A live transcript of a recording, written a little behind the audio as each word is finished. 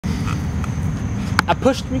I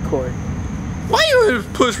pushed record. Why you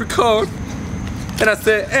push record? And I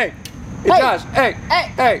said, hey, Josh, hey.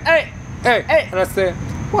 And I said,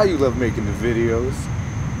 why you love making the videos?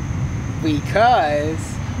 Because.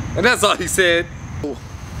 And that's all he said.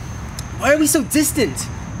 Why are we so distant?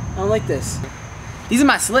 I don't like this. These are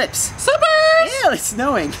my slips. Slippers! Yeah, it's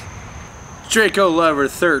snowing. Draco Lover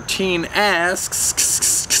 13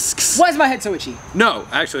 asks. Why is my head so itchy? No,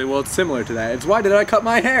 actually, well, it's similar to that. It's why did I cut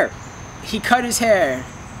my hair? He cut his hair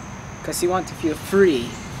because he wanted to feel free.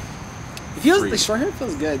 It feels the short hair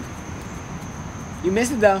feels good. You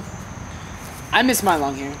missed it though. I miss my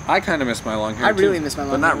long hair. I kind of miss my long hair. I really miss my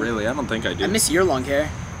long hair. But not really. I don't think I do. I miss your long hair.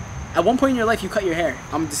 At one point in your life, you cut your hair.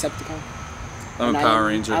 I'm a Decepticon. I'm a Power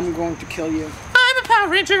Ranger. I'm going to kill you. I'm a Power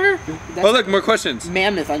Ranger. Oh look, more questions.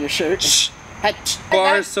 Mammoth on your shirt. Shh.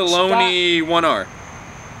 Barcelona 1R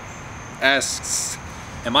asks,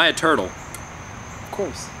 am I a turtle? Of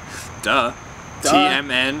course. Duh.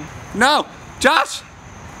 TMN. No, Josh.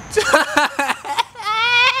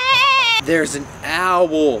 There's an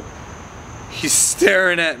owl. He's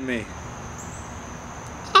staring at me.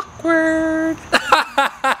 Awkward.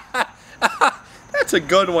 That's a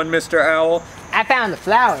good one, Mr. Owl. I found the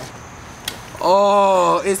flower.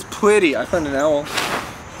 Oh, it's pretty. I found an owl.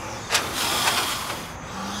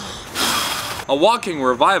 A Walking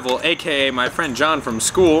Revival, aka my friend John from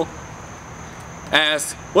school,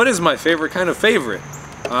 asked, what is my favorite kind of favorite?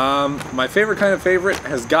 My favorite kind of favorite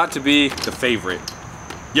has got to be the favorite.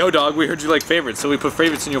 Yo dog, we heard you like favorites, so we put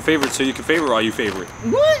favorites in your favorites so you can favor all you favorite.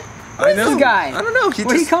 What? Where's this guy? I don't know.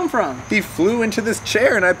 Where'd he come from? He flew into this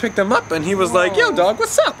chair and I picked him up and he was like, yo dog,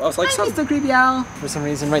 what's up? I was like, Hi, Mr. Creepy Owl. For some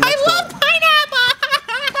reason, right next to I love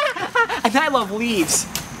pineapple! And I love leaves.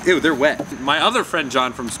 Ew, they're wet. My other friend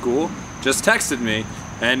John from school just texted me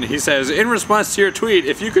and he says, in response to your tweet,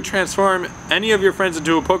 if you could transform any of your friends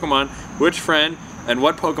into a Pokemon, which friend and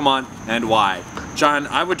what Pokemon and why? John,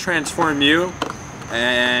 I would transform you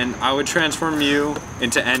and I would transform you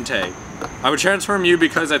into Entei. I would transform you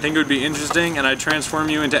because I think it would be interesting, and I'd transform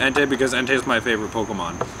you into Entei because Entei is my favorite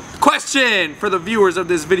Pokemon. Question for the viewers of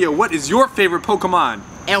this video, what is your favorite Pokemon?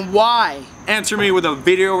 And why? Answer me with a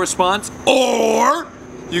video response, or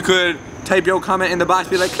you could type your comment in the box,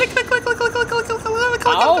 be like, click, click, click, click, click, click, click, click, click, click,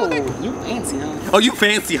 Oh, click. you fancy, huh? Oh, you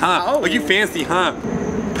fancy, huh? Oh, you fancy, huh?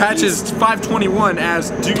 Patches 521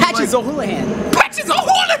 asks, do you Patches like... O'Houlihan. Patches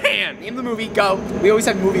O'Houlihan! Name the movie, go. We always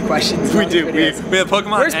have movie questions. We do. We have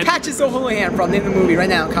Pokemon. Where's Patches O'Houlihan from? Name the movie right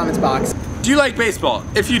now in the comments box. Do you like baseball?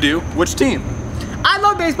 If you do, which team? I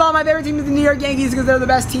love baseball. My favorite team is the New York Yankees because they're the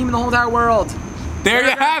best team in the whole entire world. There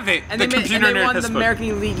you have it. And they won the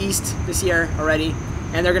American League East this year already.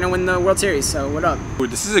 And they're going to win the World Series, so what up? Ooh,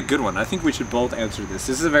 this is a good one. I think we should both answer this.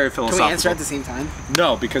 This is a very philosophical. Can we answer at the same time?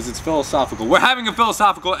 No, because it's philosophical. We're having a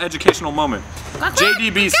philosophical educational moment.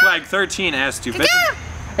 JDB Swag 13 asked you.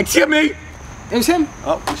 Excuse me! It was him.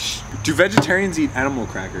 Oh, do vegetarians eat animal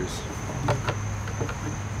crackers?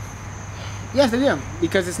 Yes, they do.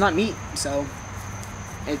 Because it's not meat, so...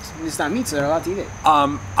 It's not meat, so they're allowed to eat it.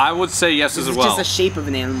 I would say yes as well. It's just the shape of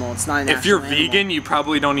an animal. It's not an If you're animal. vegan, you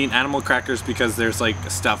probably don't eat animal crackers because there's like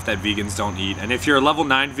stuff that vegans don't eat. And if you're a level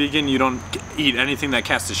 9 vegan, you don't eat anything that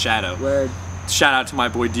casts a shadow. Word. Shout out to my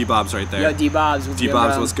boy D-Bobs right there. Yo, D-Bobs.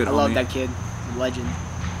 D-Bobs was good, homie. I love that kid. Legend.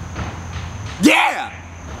 Yeah!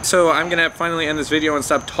 So I'm gonna finally end this video and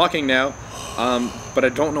stop talking now. But I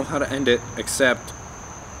don't know how to end it, except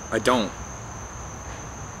I don't.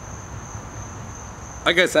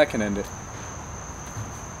 I guess that can end it. Is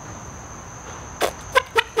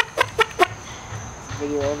the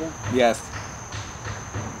video over? Yes.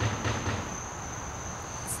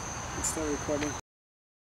 It's still recording.